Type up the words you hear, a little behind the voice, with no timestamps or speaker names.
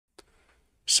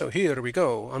So here we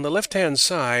go. On the left-hand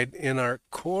side, in our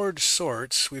chord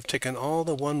sorts, we've taken all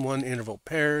the 1-1 interval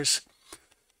pairs,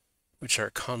 which are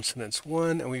consonants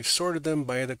 1, and we've sorted them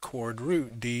by the chord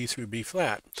root, D through B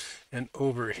flat. And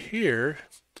over here,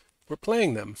 we're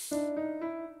playing them.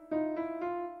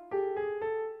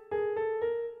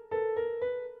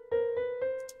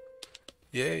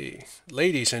 Yay.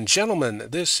 Ladies and gentlemen,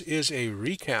 this is a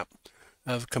recap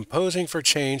of Composing for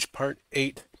Change, Part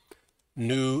 8,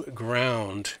 New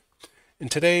Ground. In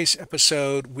today's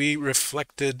episode, we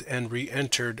reflected and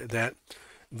re-entered that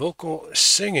vocal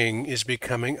singing is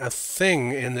becoming a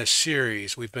thing in this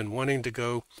series. We've been wanting to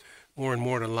go more and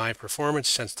more to live performance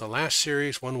since the last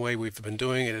series. One way we've been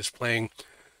doing it is playing,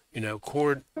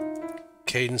 chord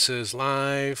cadences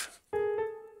live,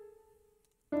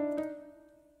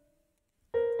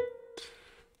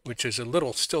 which is a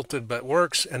little stilted but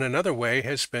works. And another way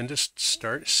has been to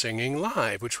start singing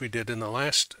live, which we did in the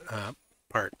last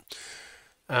part.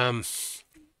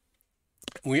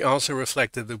 We also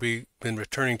reflected that we've been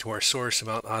returning to our source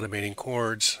about automating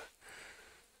chords.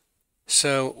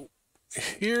 So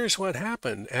here's what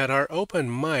happened. At our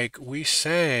open mic, we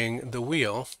sang the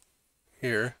wheel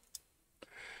here.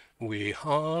 We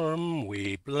harm,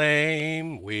 we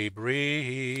blame, we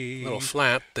breathe. Little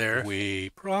flat there.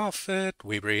 We profit,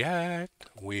 we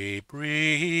react, we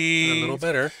breathe. A little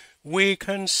better. We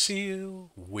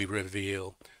conceal, we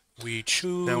reveal. We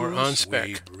choose, now we're on spec.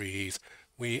 We breathe.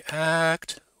 We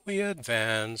act, we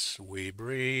advance, we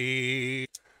breathe.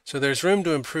 So there's room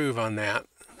to improve on that.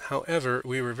 However,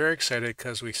 we were very excited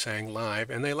because we sang live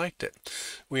and they liked it.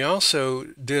 We also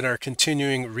did our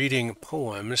continuing reading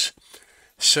poems.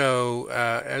 So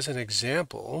as an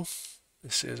example,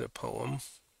 this is a poem.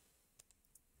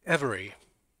 Every.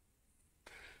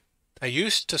 I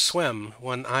used to swim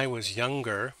when I was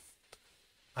younger.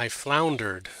 I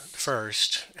floundered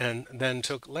first and then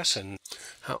took lessons.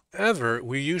 However,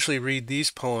 we usually read these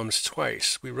poems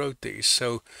twice. We wrote these,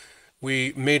 so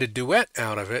we made a duet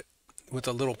out of it with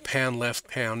a little pan left,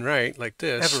 pan right, like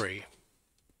this. Every.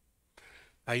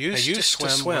 I used to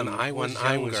swim when I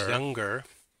was younger.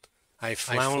 I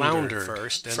floundered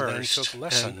first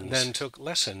and then took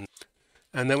lessons.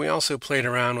 And then we also played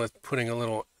around with putting a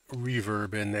little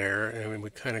reverb in there, and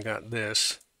we kind of got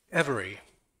this. Every.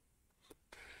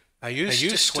 I used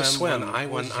to swim when I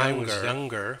was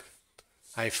younger.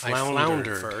 I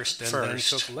floundered first and then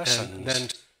took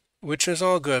lessons. Which is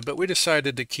all good, but we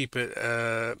decided to keep it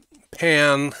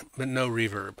pan, but no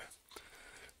reverb.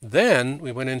 Then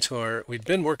we went into we'd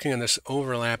been working on this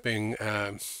overlapping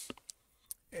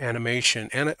animation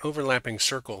and overlapping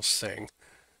circles thing.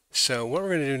 So what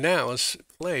we're going to do now is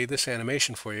play this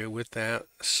animation for you with that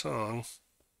song,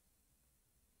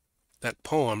 that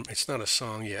poem. It's not a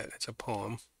song yet, it's a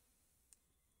poem.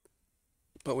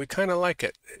 But we kind of like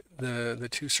it, the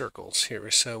two circles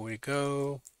here. So we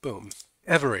go, boom.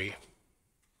 Every.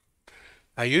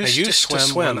 I used to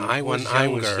swim when I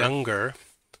was younger.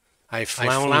 I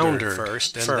floundered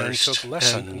first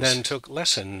and then took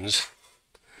lessons.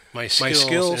 My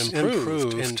skills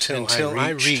improved until I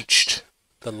reached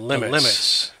the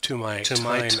limits to my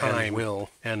time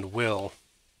and will.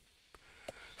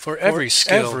 For every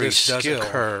skill this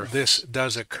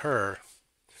does occur.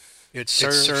 It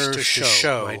serves to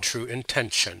show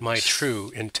my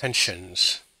true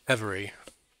intentions. Every.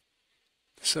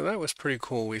 So that was pretty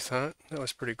cool, we thought. That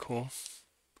was pretty cool.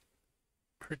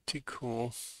 Pretty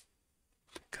cool.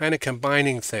 Kind of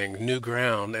combining things, new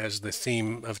ground, as the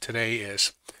theme of today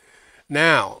is.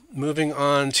 Now, moving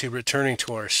on to returning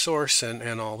to our source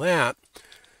and all that.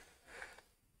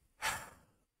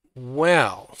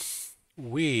 Well,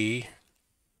 we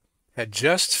had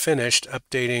just finished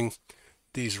updating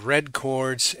these red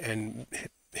chords and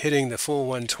hitting the full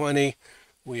 120.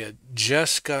 We had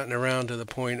just gotten around to the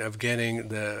point of getting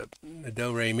the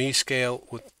do re mi scale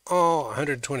with all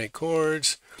 120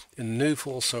 chords in the new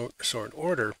full sort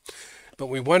order. But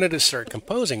we wanted to start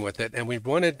composing with it, and we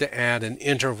wanted to add an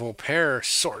interval pair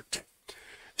sort.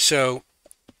 So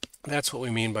that's what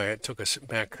we mean by it took us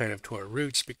back kind of to our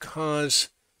roots, because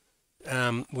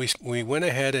we went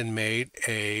ahead and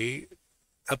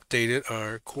updated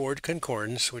our chord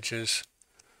concordance, which is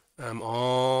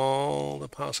all the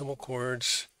possible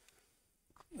chords,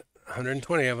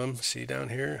 120 of them, see down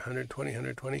here, 120,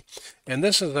 120. And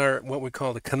this is what we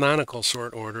call the canonical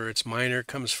sort order. It's minor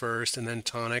comes first, and then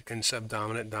tonic and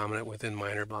subdominant, dominant within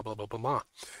minor, blah, blah, blah, blah, blah.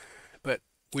 But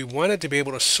we wanted to be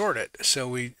able to sort it, so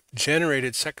we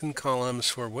generated second columns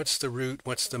for what's the root,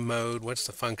 what's the mode, what's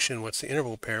the function, what's the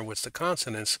interval pair, what's the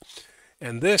consonants.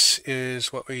 And this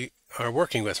is what we are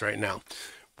working with right now.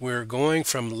 We're going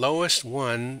from lowest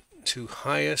one to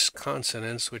highest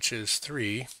consonants, which is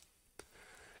 3.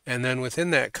 And then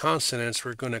within that consonants,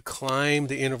 we're going to climb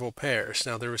the interval pairs.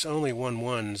 Now, there was only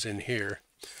 1-1s in here.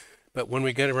 But when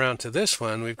we get around to this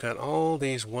one, we've got all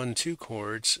these 1-2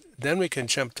 chords. Then we can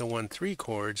jump to 1-3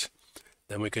 chords.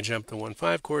 Then we can jump to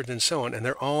 1-5 chords and so on. And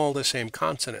they're all the same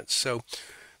consonants. So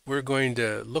we're going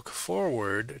to look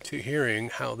forward to hearing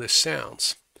how this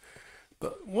sounds.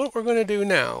 But what we're going to do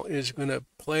now is going to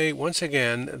play once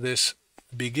again this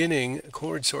beginning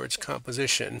chord sorts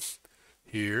composition.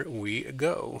 Here we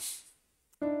go.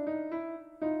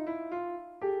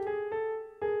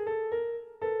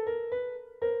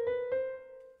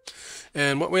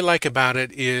 And what we like about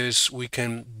it is we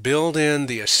can build in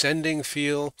the ascending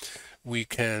feel. We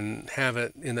can have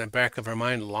it in the back of our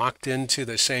mind locked into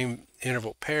the same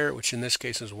interval pair, which in this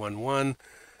case is 1-1.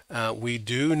 We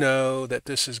do know that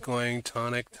this is going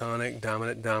tonic, tonic,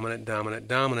 dominant, dominant, dominant,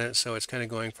 dominant. So it's kind of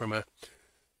going from a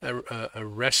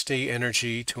resty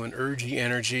energy to an urgy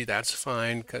energy. That's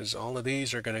fine because all of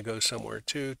these are going to go somewhere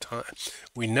too.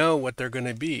 We know what they're going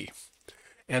to be.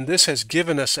 And this has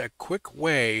given us a quick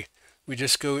way. We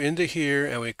just go into here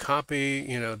and we copy,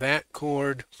 that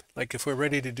chord. Like if we're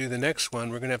ready to do the next one,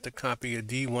 we're going to have to copy a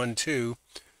D1-2,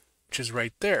 which is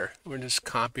right there. We're just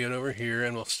copy it over here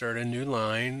and we'll start a new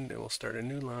line. And we'll start a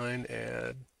new line,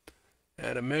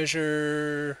 add a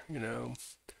measure,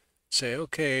 say,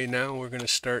 okay, now we're going to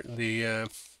start the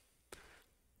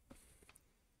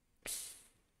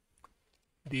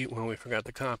D, well, we forgot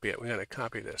to copy it. We got to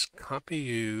copy this. Copy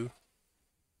U,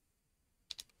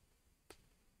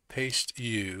 paste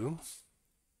U,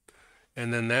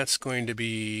 and then that's going to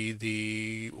be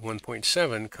the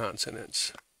 1.7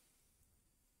 consonants.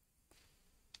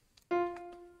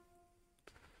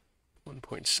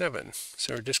 1.7.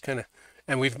 So we're just kind of,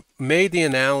 and we've made the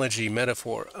analogy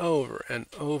metaphor over and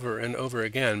over and over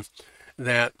again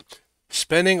that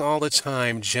spending all the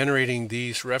time generating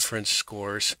these reference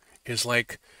scores is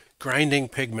like grinding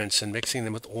pigments and mixing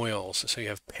them with oils. So you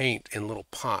have paint in little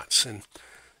pots, and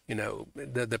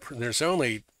there's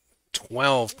only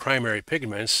 12 primary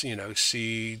pigments,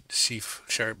 C, C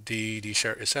sharp, D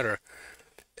sharp, etc.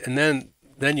 And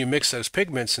then you mix those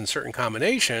pigments in certain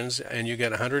combinations and you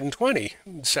get 120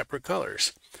 separate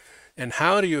colors. And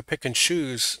how do you pick and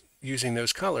choose using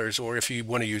those colors? Or if you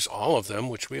want to use all of them,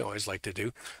 which we always like to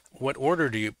do, what order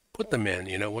do you put them in?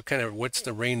 What's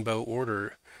the rainbow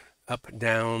order? Up,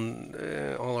 down,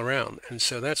 all around. And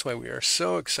so that's why we are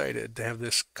so excited to have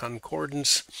this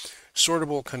concordance,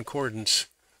 sortable concordance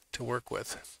to work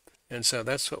with. And so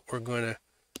that's what we're going to,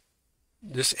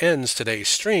 this ends today's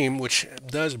stream, which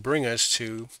does bring us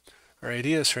to our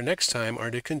ideas for next time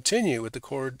are to continue with the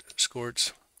chord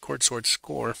sorts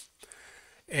score,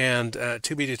 and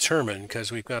to be determined,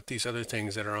 because we've got these other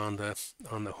things that are on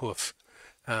the hoof.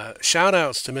 Shout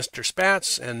outs to Mr.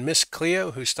 Spatz and Miss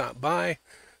Cleo who stopped by.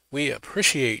 We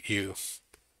appreciate you.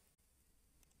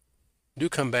 Do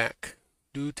come back,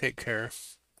 do take care,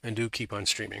 and do keep on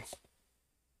streaming.